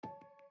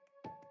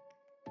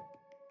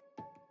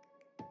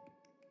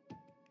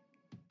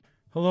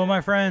Hello,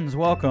 my friends.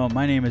 Welcome.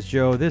 My name is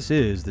Joe. This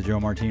is The Joe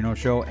Martino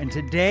Show. And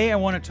today I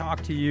want to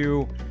talk to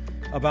you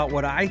about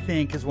what I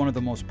think is one of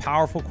the most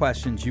powerful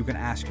questions you can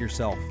ask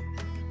yourself.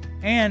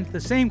 And the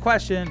same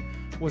question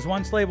was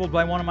once labeled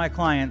by one of my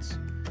clients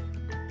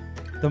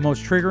the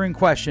most triggering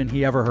question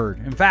he ever heard.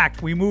 In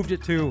fact, we moved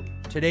it to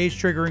today's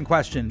triggering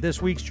question,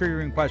 this week's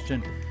triggering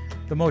question,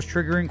 the most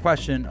triggering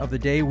question of the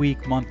day,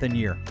 week, month, and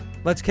year.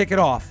 Let's kick it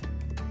off.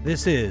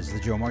 This is The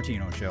Joe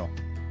Martino Show.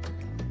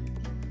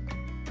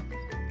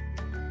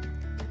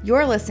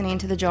 You're listening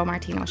to The Joe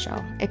Martino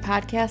Show, a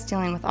podcast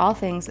dealing with all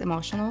things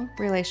emotional,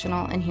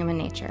 relational, and human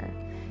nature.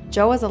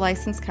 Joe is a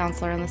licensed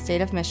counselor in the state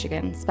of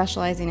Michigan,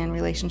 specializing in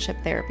relationship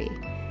therapy.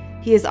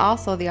 He is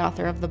also the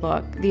author of the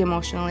book, The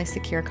Emotionally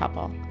Secure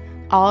Couple.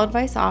 All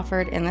advice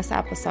offered in this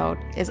episode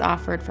is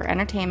offered for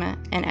entertainment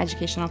and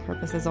educational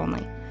purposes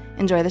only.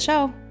 Enjoy the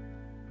show.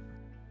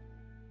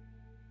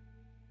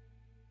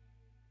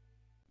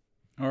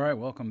 All right,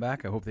 welcome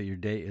back. I hope that your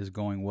day is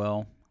going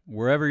well.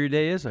 Wherever your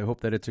day is, I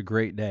hope that it's a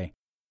great day.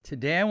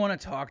 Today, I want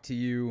to talk to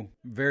you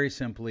very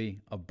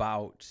simply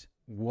about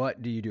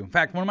what do you do. In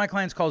fact, one of my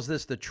clients calls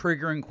this the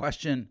triggering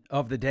question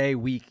of the day,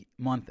 week,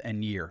 month,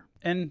 and year.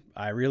 And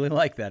I really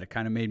like that. It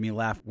kind of made me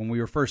laugh when we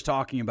were first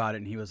talking about it.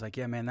 And he was like,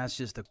 yeah, man, that's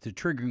just the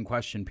triggering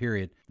question,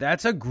 period.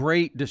 That's a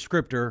great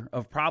descriptor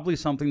of probably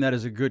something that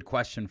is a good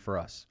question for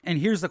us. And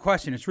here's the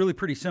question. It's really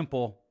pretty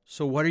simple.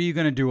 So what are you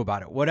going to do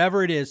about it?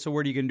 Whatever it is, so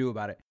what are you going to do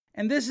about it?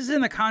 And this is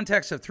in the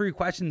context of three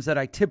questions that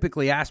I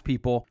typically ask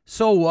people.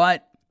 So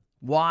what?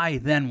 Why,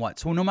 then what?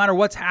 So no matter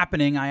what's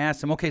happening, I ask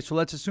them, okay, so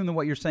let's assume that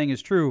what you're saying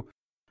is true.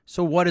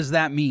 So what does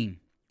that mean?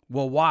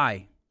 Well,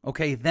 why?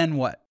 Okay, then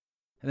what?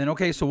 And then,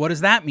 okay, so what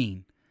does that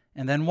mean?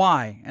 And then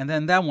why? And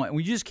then what? And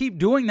we just keep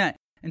doing that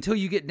until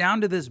you get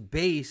down to this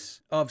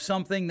base of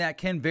something that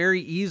can very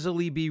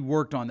easily be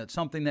worked on, that's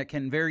something that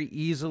can very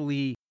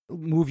easily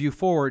move you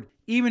forward,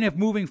 even if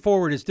moving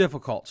forward is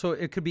difficult. So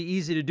it could be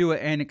easy to do it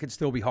and it could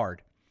still be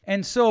hard.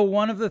 And so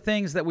one of the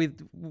things that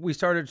we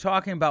started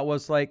talking about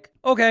was like,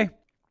 okay,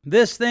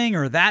 this thing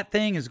or that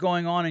thing is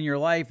going on in your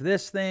life.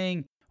 This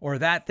thing or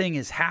that thing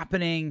is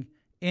happening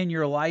in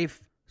your life.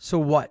 So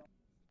what?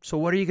 So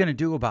what are you going to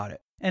do about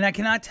it? And I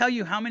cannot tell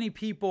you how many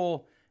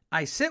people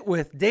I sit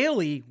with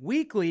daily,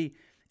 weekly,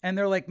 and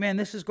they're like, man,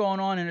 this is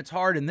going on and it's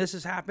hard, and this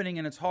is happening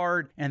and it's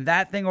hard, and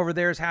that thing over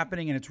there is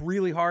happening and it's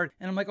really hard.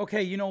 And I'm like,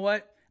 okay, you know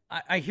what?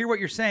 I hear what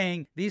you're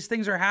saying. These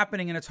things are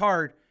happening and it's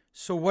hard.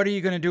 So what are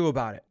you going to do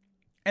about it?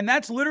 And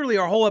that's literally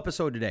our whole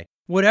episode today.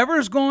 Whatever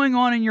is going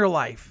on in your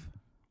life,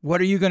 what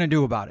are you going to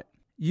do about it?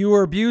 You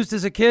were abused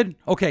as a kid?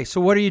 Okay,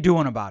 so what are you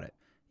doing about it?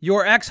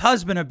 Your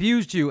ex-husband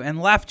abused you and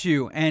left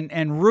you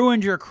and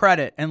ruined your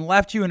credit and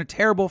left you in a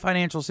terrible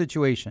financial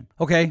situation.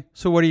 Okay,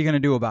 so what are you going to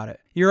do about it?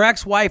 Your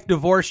ex-wife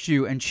divorced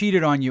you and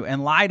cheated on you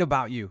and lied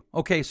about you.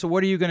 Okay, so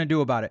what are you going to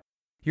do about it?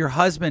 Your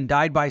husband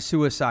died by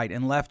suicide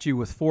and left you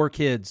with 4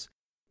 kids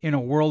in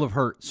a world of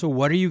hurt. So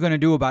what are you going to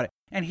do about it?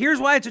 And here's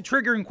why it's a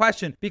triggering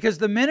question. Because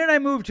the minute I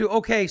move to,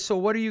 okay, so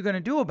what are you going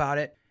to do about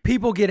it?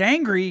 People get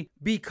angry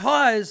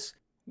because,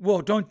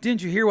 well,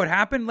 didn't you hear what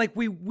happened? Like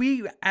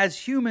we as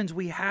humans,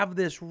 we have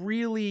this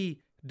really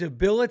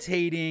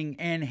debilitating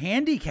and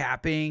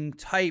handicapping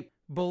type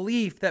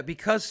belief that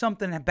because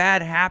something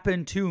bad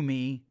happened to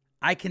me,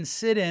 I can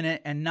sit in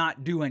it and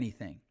not do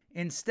anything.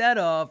 Instead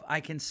of, I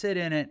can sit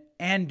in it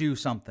and do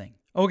something.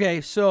 Okay,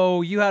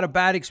 so you had a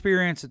bad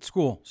experience at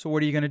school. So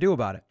what are you going to do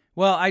about it?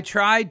 Well, I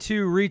tried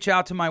to reach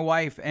out to my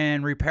wife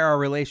and repair our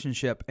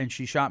relationship, and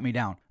she shot me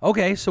down.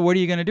 Okay, so what are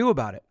you going to do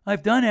about it?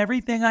 I've done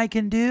everything I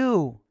can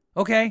do.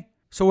 Okay,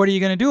 so what are you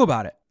going to do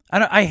about it?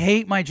 I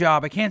hate my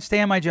job. I can't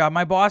stand my job.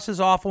 My boss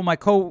is awful. My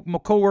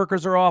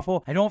coworkers are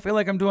awful. I don't feel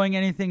like I'm doing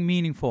anything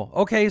meaningful.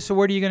 Okay, so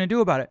what are you going to do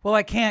about it? Well,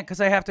 I can't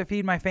because I have to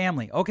feed my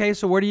family. Okay,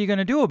 so what are you going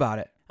to do about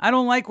it? I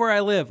don't like where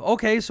I live.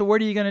 Okay, so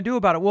what are you going to do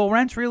about it? Well,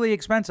 rent's really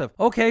expensive.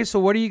 Okay, so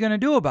what are you going to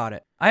do about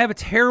it? I have a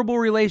terrible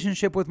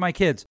relationship with my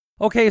kids.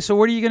 Okay, so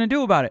what are you going to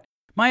do about it?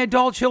 My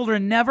adult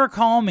children never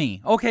call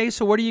me. Okay,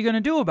 so what are you going to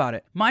do about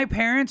it? My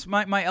parents,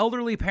 my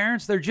elderly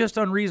parents, they're just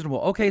unreasonable.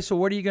 Okay, so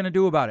what are you going to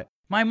do about it?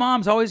 My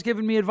mom's always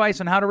giving me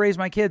advice on how to raise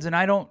my kids,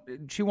 and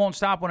she won't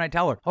stop when I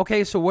tell her.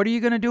 Okay, so what are you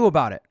going to do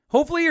about it?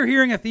 Hopefully you're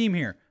hearing a theme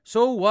here.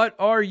 So what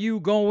are you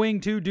going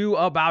to do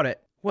about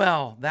it?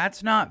 Well,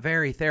 that's not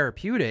very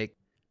therapeutic.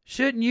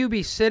 Shouldn't you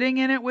be sitting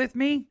in it with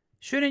me?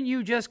 Shouldn't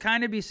you just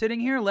kind of be sitting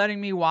here letting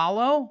me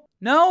wallow?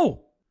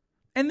 No.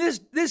 And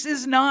this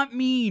is not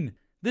mean.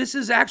 This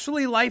is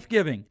actually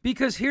life-giving.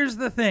 Because here's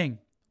the thing.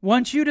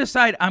 Once you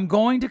decide I'm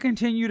going to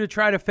continue to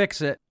try to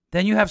fix it,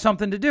 then you have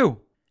something to do.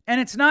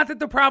 And it's not that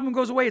the problem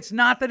goes away. It's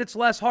not that it's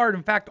less hard.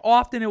 In fact,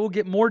 often it will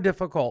get more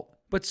difficult.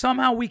 But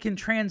somehow we can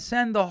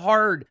transcend the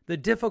hard, the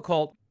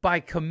difficult,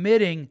 by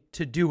committing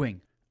to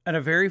doing. At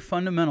a very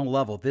fundamental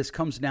level, this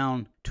comes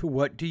down to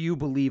what do you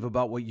believe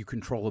about what you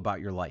control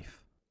about your life?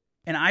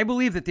 And I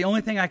believe that the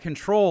only thing I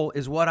control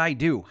is what I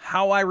do,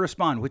 how I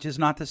respond, which is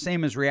not the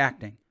same as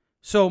reacting.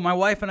 So my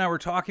wife and I were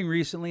talking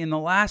recently, and the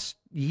last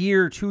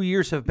year, 2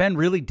 years have been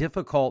really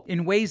difficult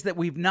in ways that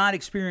we've not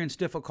experienced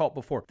difficult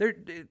before.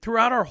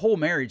 Throughout our whole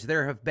marriage,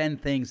 there have been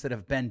things that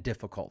have been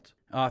difficult.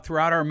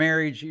 Throughout our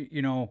marriage,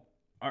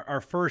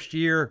 our first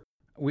year,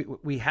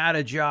 we had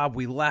a job,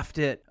 we left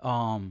it,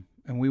 and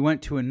we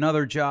went to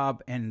another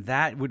job, and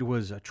that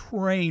was a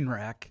train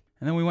wreck.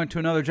 And then we went to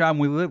another job, and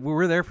we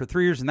were there for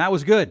 3 years, and that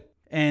was good.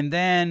 And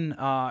then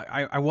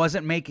I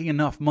wasn't making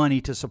enough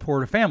money to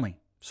support a family.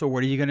 So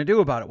what are you going to do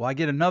about it? Well, I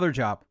get another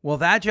job. Well,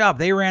 that job,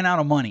 they ran out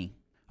of money.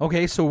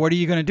 Okay, so what are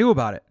you going to do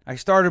about it? I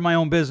started my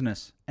own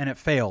business, and it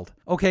failed.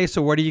 Okay,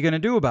 so what are you going to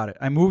do about it?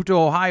 I moved to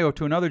Ohio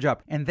to another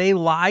job, and they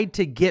lied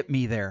to get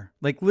me there.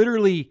 Like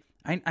literally,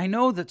 I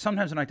know that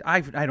sometimes when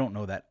I don't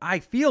know that. I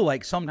feel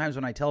like sometimes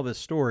when I tell this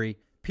story,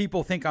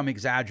 people think I'm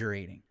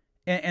exaggerating.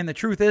 And the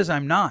truth is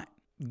I'm not.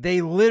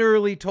 They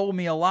literally told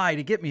me a lie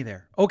to get me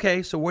there.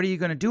 Okay, so what are you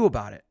going to do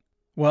about it?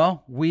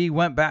 Well, I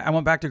went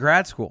back to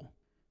grad school.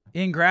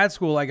 In grad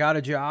school, I got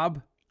a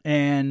job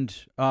and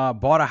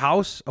bought a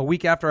house. A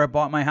week after I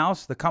bought my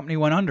house, the company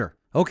went under.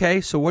 Okay,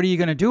 so what are you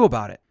going to do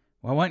about it?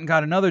 Well, I went and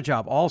got another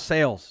job, all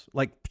sales,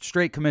 like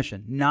straight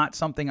commission, not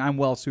something I'm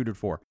well suited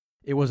for.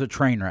 It was a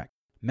train wreck.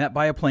 Met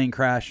by a plane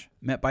crash,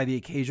 met by the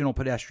occasional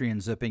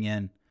pedestrian zipping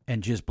in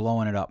and just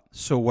blowing it up.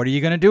 So what are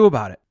you going to do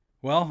about it?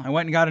 Well, I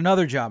went and got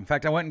another job. In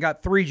fact, I went and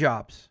got 3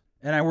 jobs,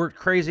 and I worked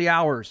crazy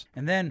hours.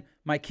 And then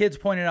my kids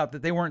pointed out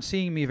that they weren't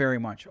seeing me very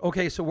much.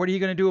 Okay, so what are you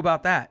going to do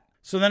about that?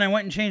 So then I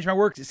went and changed my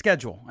work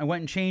schedule. I went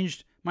and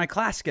changed my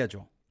class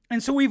schedule.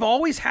 And so we've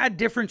always had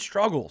different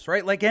struggles,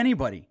 right? Like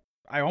anybody.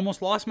 I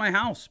almost lost my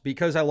house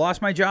because I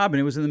lost my job,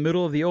 and it was in the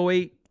middle of the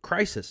 2008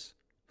 crisis.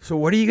 So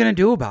what are you going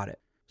to do about it?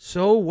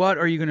 So what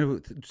are you going to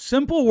do?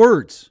 Simple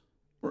words,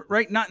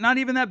 right? Not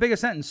even that big a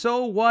sentence.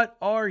 So what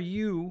are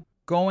you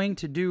going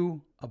to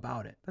do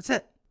about it? That's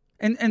it.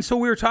 And so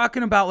we were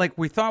talking about, like,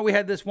 we thought we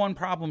had this one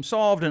problem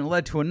solved, and it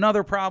led to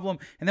another problem,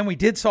 and then we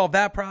did solve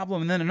that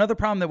problem, and then another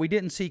problem that we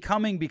didn't see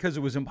coming because it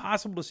was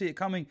impossible to see it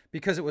coming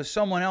because it was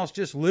someone else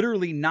just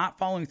literally not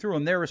following through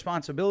on their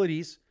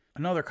responsibilities,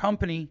 another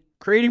company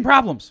creating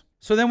problems.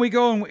 So then we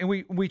go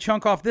and we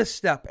chunk off this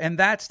step and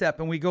that step,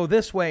 and we go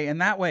this way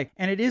and that way,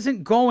 and it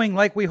isn't going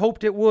like we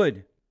hoped it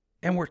would,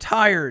 and we're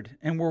tired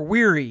and we're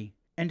weary,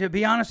 and to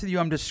be honest with you,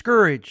 I'm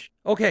discouraged.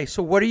 Okay,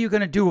 so what are you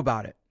going to do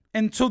about it?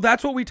 And so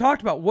that's what we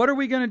talked about. What are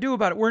we going to do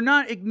about it? We're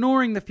not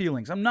ignoring the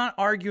feelings. I'm not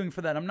arguing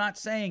for that. I'm not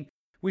saying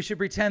we should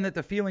pretend that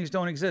the feelings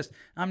don't exist.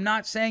 I'm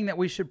not saying that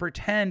we should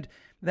pretend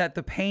that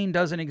the pain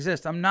doesn't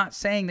exist. I'm not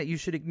saying that you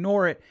should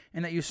ignore it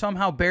and that you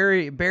somehow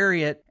bury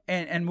it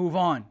and move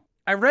on.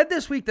 I read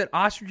this week that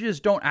ostriches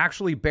don't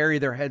actually bury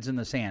their heads in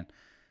the sand.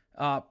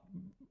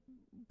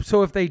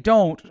 So if they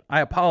don't,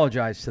 I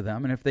apologize to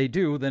them. And if they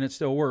do, then it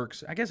still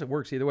works. I guess it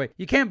works either way.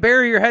 You can't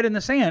bury your head in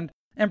the sand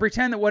and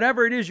pretend that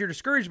whatever it is you're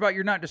discouraged about,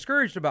 you're not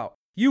discouraged about.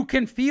 You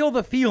can feel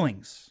the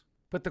feelings,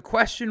 but the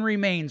question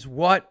remains,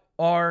 what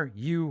are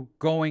you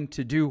going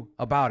to do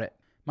about it?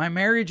 My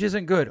marriage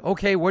isn't good.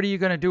 Okay, what are you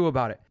going to do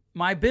about it?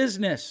 My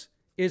business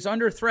is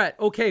under threat.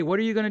 Okay, what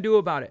are you going to do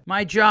about it?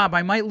 My job,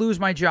 I might lose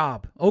my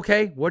job.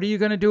 Okay, what are you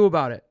going to do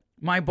about it?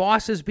 My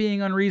boss is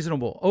being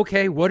unreasonable.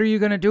 Okay, what are you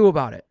going to do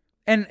about it?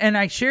 And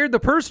I shared the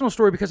personal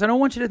story because I don't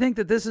want you to think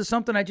that this is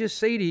something I just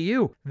say to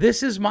you.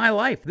 This is my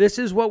life. This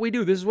is what we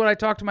do. This is what I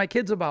talk to my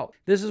kids about.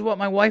 This is what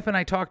my wife and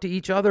I talk to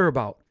each other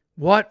about.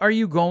 What are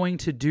you going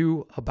to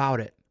do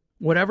about it?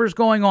 Whatever's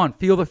going on,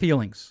 feel the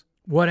feelings.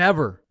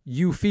 Whatever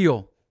you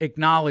feel,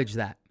 acknowledge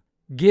that.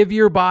 Give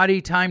your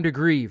body time to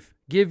grieve.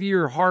 Give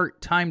your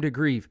heart time to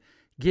grieve.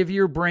 Give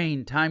your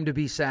brain time to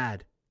be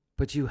sad.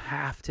 But you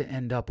have to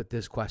end up at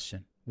this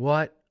question.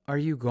 What are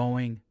you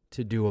going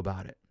to do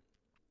about it?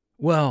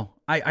 Well,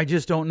 I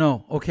just don't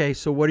know. Okay,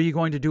 so what are you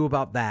going to do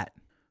about that?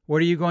 What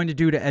are you going to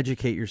do to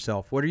educate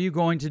yourself? What are you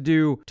going to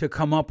do to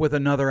come up with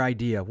another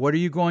idea? What are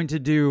you going to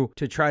do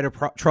to try to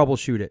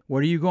troubleshoot it? What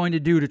are you going to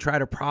do to try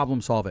to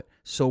problem solve it?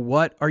 So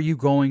what are you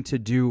going to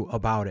do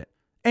about it?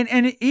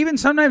 And even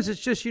sometimes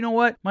it's just, you know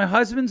what? My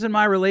husband's in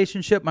my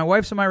relationship. My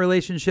wife's in my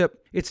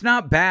relationship. It's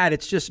not bad.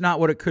 It's just not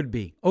what it could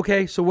be.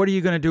 Okay, so what are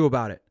you going to do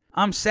about it?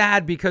 I'm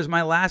sad because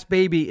my last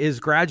baby is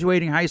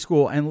graduating high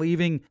school and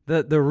leaving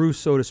the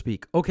roost, so to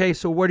speak. Okay,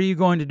 so what are you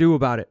going to do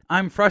about it?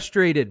 I'm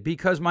frustrated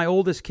because my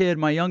oldest kid,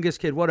 my youngest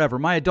kid, whatever,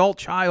 my adult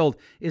child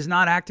is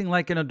not acting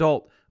like an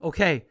adult.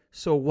 Okay,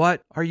 so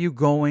what are you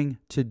going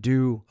to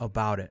do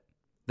about it?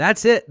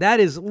 That's it. That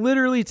is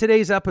literally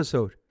today's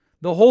episode.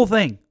 The whole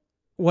thing.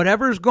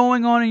 Whatever's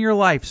going on in your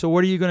life, so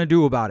what are you going to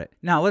do about it?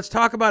 Now, let's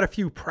talk about a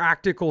few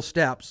practical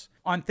steps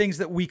on things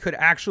that we could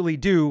actually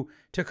do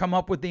to come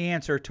up with the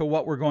answer to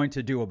what we're going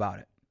to do about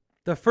it.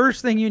 The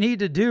first thing you need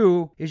to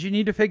do is you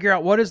need to figure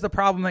out what is the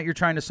problem that you're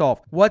trying to solve.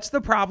 What's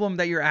the problem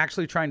that you're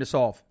actually trying to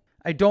solve?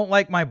 I don't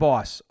like my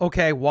boss.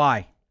 Okay,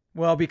 why?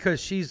 Well, because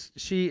she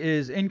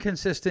is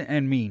inconsistent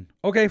and mean.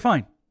 Okay,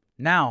 fine.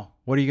 Now,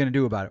 what are you going to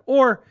do about it?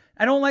 Or,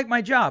 I don't like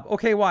my job.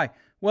 Okay, why?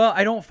 Well,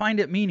 I don't find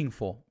it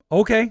meaningful.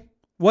 Okay,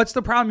 what's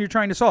the problem you're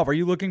trying to solve? Are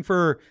you looking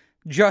for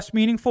just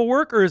meaningful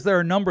work, or is there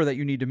a number that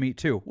you need to meet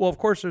too? Well, of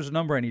course, there's a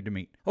number I need to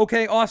meet.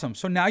 Okay, awesome.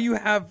 So now you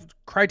have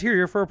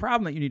criteria for a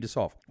problem that you need to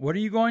solve. What are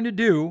you going to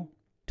do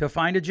to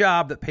find a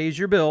job that pays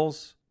your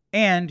bills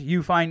and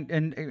you find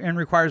and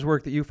requires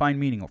work that you find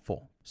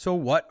meaningful? So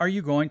what are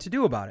you going to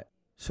do about it?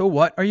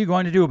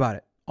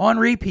 On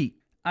repeat.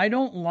 I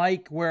don't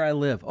like where I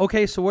live.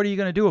 Okay, so what are you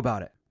going to do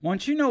about it?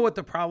 Once you know what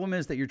the problem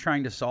is that you're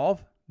trying to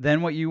solve,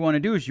 then what you want to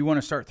do is you want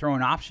to start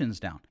throwing options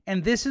down.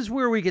 And this is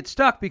where we get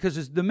stuck,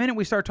 because the minute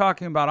we start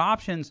talking about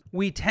options,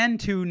 we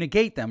tend to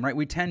negate them, right?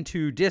 We tend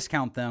to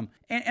discount them.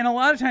 And a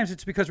lot of times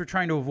it's because we're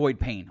trying to avoid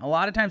pain. A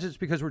lot of times it's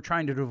because we're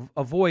trying to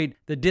avoid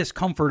the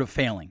discomfort of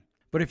failing.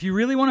 But if you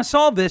really want to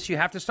solve this, you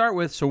have to start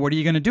with, so what are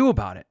you going to do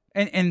about it?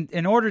 And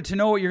in order to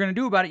know what you're going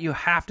to do about it, you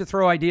have to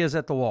throw ideas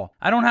at the wall.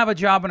 I don't have a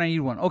job and I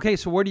need one. Okay,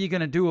 so what are you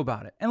going to do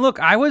about it? And look,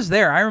 I was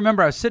there. I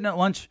remember I was sitting at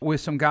lunch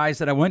with some guys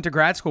that I went to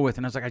grad school with,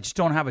 and I was like, I just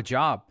don't have a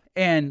job.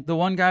 And the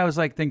one guy was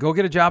like, then go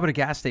get a job at a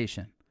gas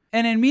station.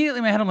 And immediately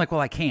in my head, I'm like,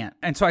 well, I can't.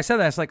 And so I said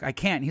that. I was like, I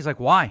can't. And he's like,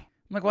 why?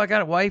 I'm like, well, I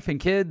got a wife and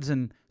kids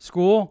and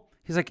school.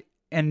 He's like,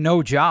 and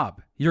no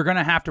job. You're going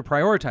to have to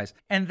prioritize.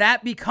 And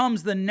that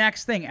becomes the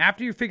next thing.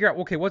 After you figure out,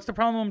 okay, what's the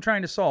problem I'm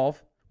trying to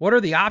solve? What are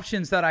the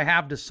options that I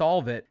have to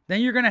solve it?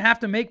 Then you're going to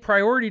have to make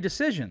priority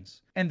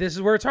decisions. And this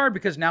is where it's hard,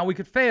 because now we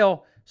could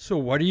fail. So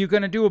what are you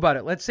going to do about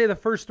it? Let's say the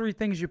first 3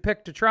 things you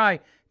picked to try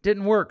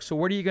didn't work. So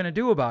what are you going to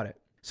do about it?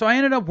 So I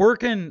ended up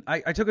working.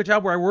 I took a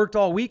job where I worked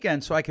all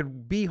weekend so I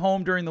could be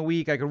home during the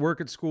week. I could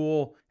work at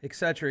school, et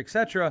cetera, et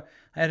cetera.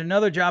 I had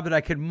another job that I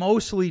could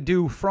mostly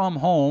do from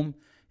home.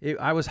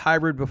 I was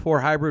hybrid before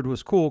hybrid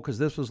was cool, because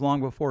this was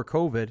long before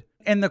COVID.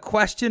 And the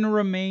question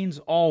remains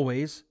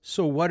always,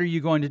 so what are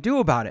you going to do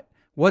about it?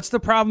 What's the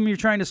problem you're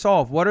trying to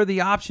solve? What are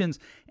the options?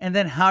 And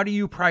then how do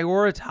you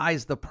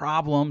prioritize the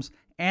problems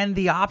and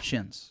the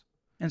options?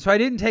 And so I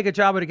didn't take a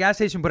job at a gas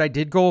station, but I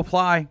did go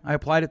apply. I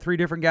applied at 3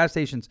 different gas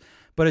stations,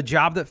 but a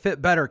job that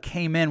fit better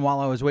came in while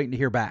I was waiting to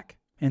hear back.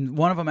 And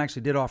one of them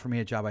actually did offer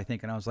me a job, I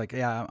think. And I was like,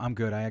 yeah, I'm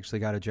good. I actually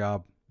got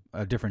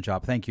a different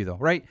job. Thank you though,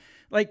 right?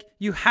 Like,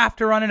 you have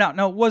to run it out.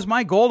 Now, was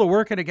my goal to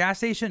work at a gas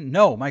station?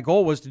 No, my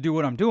goal was to do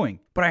what I'm doing,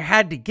 but I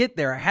had to get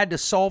there. I had to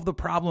solve the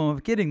problem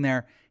of getting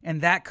there.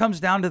 And that comes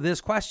down to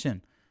this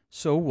question.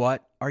 So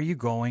what are you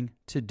going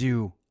to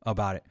do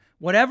about it?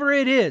 Whatever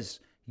it is,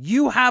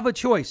 you have a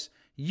choice.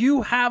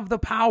 You have the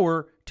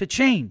power to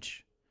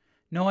change.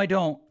 No, I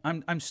don't.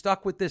 I'm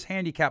stuck with this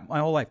handicap my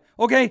whole life.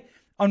 Okay,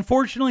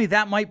 unfortunately,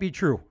 that might be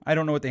true. I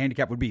don't know what the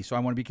handicap would be, so I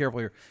want to be careful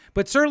here.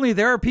 But certainly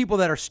there are people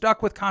that are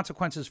stuck with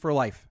consequences for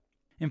life.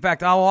 In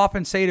fact, I'll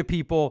often say to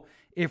people,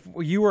 if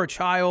you were a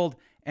child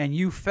and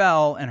you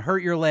fell and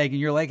hurt your leg and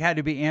your leg had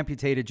to be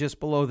amputated just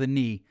below the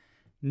knee,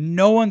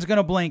 no one's going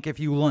to blink if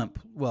you limp.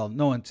 Well,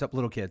 no one except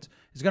little kids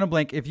is going to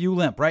blink if you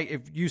limp, right?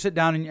 If you sit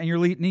down and your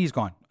knee's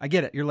gone. I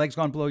get it. Your leg's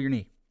gone below your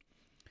knee.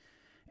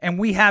 And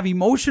we have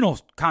emotional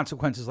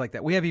consequences like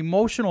that. We have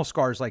emotional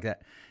scars like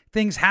that.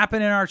 Things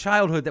happen in our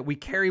childhood that we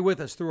carry with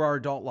us through our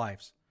adult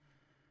lives.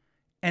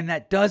 And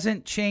that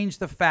doesn't change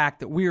the fact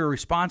that we are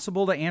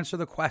responsible to answer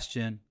the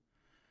question,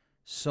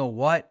 so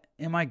what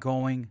am I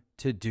going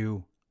to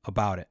do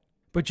about it?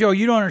 But Joe,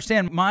 you don't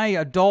understand. My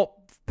adult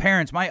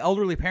parents, my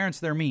elderly parents,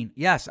 they're mean.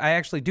 Yes, I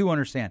actually do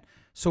understand.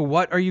 So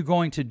what are you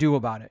going to do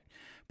about it?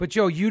 But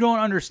Joe, you don't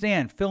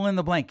understand. Fill in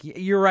the blank.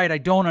 You're right, I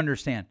don't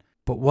understand.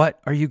 But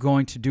what are you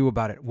going to do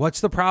about it? What's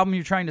the problem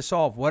you're trying to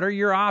solve? What are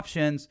your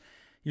options?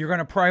 You're going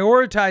to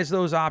prioritize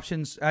those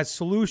options as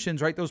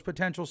solutions, right? Those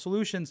potential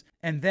solutions.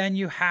 And then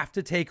you have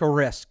to take a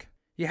risk.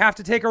 You have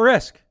to take a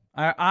risk.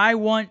 I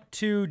want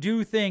to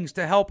do things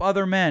to help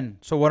other men.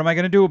 So what am I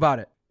going to do about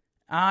it?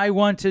 I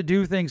want to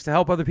do things to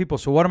help other people.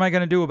 So what am I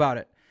going to do about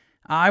it?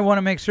 I want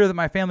to make sure that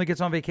my family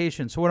gets on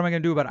vacation. So what am I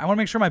going to do about it? I want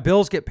to make sure my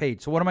bills get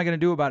paid. So what am I going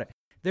to do about it?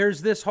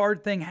 There's this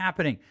hard thing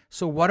happening.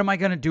 So what am I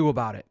going to do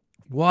about it?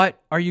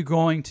 What are you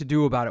going to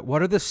do about it?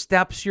 What are the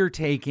steps you're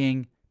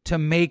taking to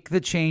make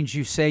the change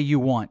you say you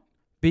want?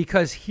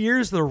 Because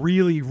here's the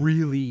really,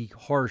 really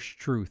harsh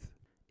truth.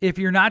 If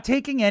you're not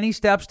taking any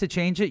steps to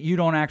change it, you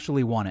don't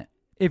actually want it.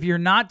 If you're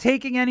not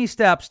taking any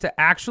steps to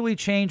actually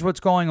change what's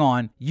going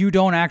on, you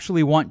don't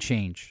actually want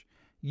change.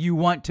 You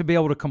want to be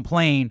able to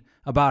complain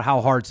about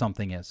how hard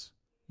something is.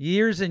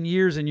 Years and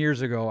years and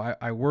years ago,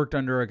 I worked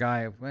under a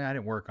guy. Well, I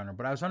didn't work under him,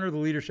 but I was under the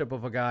leadership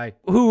of a guy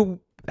who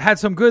had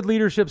some good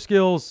leadership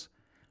skills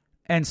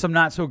and some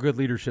not so good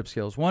leadership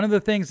skills. One of the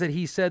things that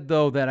he said,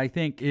 though, that I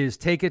think is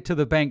take it to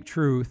the bank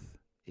truth.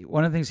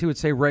 One of the things he would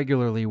say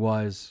regularly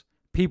was,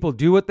 people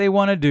do what they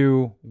want to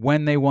do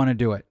when they want to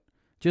do it.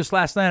 Just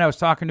last night, I was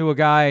talking to a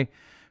guy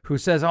who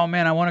says, oh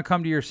man, I want to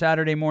come to your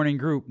Saturday morning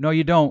group. No,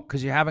 you don't,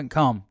 because you haven't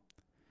come.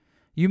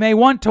 You may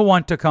want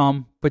to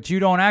come, but you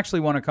don't actually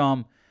want to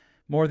come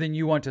more than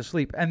you want to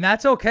sleep. And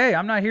that's okay.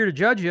 I'm not here to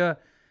judge you,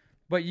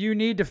 but you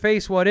need to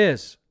face what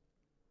is,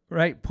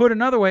 right? Put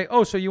another way,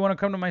 oh, so you want to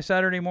come to my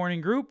Saturday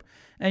morning group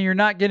and you're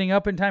not getting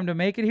up in time to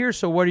make it here,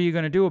 so what are you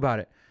going to do about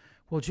it?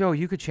 Well, Joe,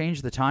 you could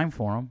change the time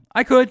for them.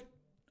 I could.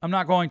 I'm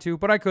not going to,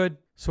 but I could.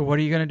 So what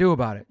are you going to do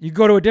about it? You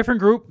go to a different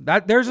group.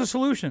 There's a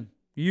solution.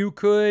 You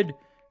could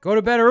Go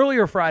to bed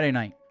earlier Friday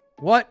night.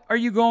 What are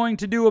you going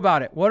to do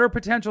about it? What are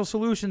potential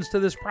solutions to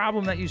this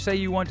problem that you say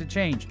you want to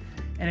change?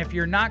 And if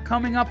you're not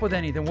coming up with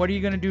anything, what are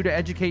you going to do to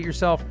educate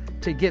yourself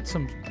to get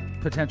some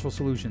potential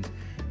solutions?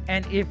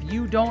 And if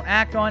you don't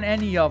act on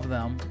any of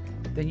them,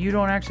 then you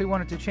don't actually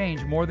want it to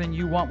change more than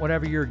you want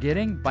whatever you're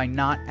getting by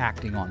not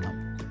acting on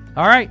them.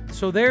 All right,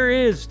 so there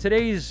is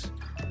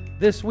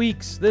this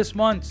week's, this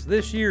month's,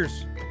 this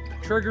year's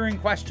triggering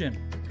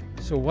question.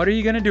 So what are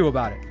you going to do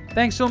about it?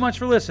 Thanks so much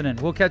for listening.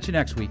 We'll catch you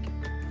next week.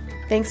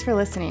 Thanks for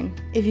listening.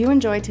 If you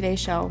enjoyed today's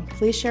show,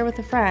 please share with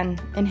a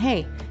friend. And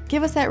hey,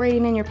 give us that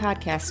rating in your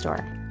podcast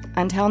store.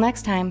 Until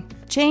next time,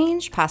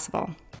 change possible.